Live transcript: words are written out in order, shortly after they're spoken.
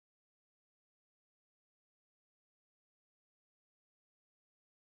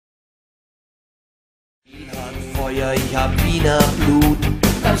Feuer, ich hab Wiener Blut.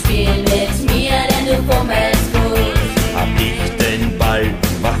 Komm, spiel mit mir, denn du fummelst gut. Hab ich den Ball,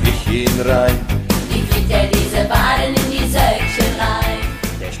 mach ich ihn rein. Wie kriegt er diese Baden in die Söckchen rein?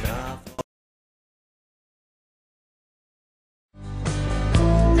 Der Straf.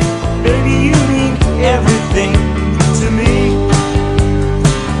 Baby, you mean everything to me.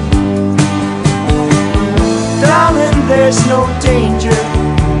 Darling, there's no danger.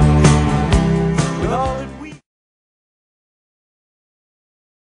 With all that we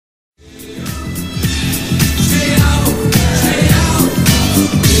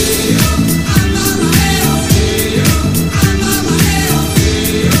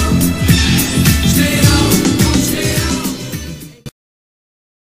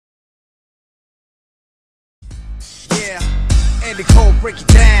Andy Cole, break it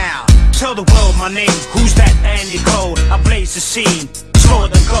down. Tell the world my name, who's that Andy Cole? I blaze the scene, score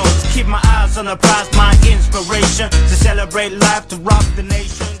the goals. Keep my eyes on the prize, my inspiration to celebrate life, to rock the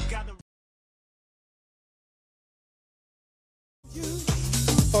nation.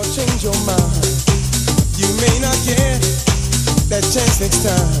 Or change your mind. You may not get that chance next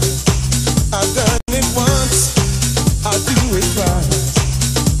time. I've done it once, I'll do it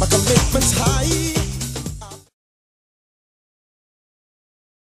twice. My commitment's high.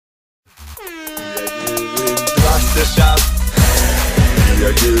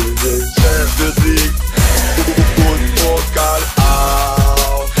 Wir gewinnen Champions League und Pokal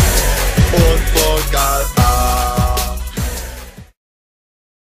auch, und Pokal auch.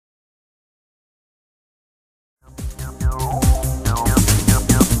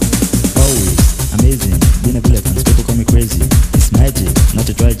 Always amazing, being a bulletin, people call me crazy. It's magic, not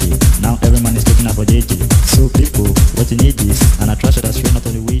a tragedy. Now every man is talking about JJ. So people, what you need is an attraction that's straight, not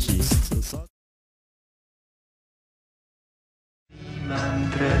only wishes. So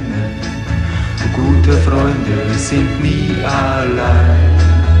trennen. Gute Freunde sind nie allein,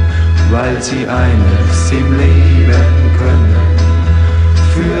 weil sie eines im Leben können,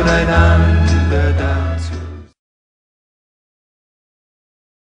 füreinander dazu.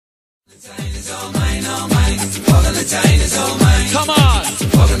 Come on!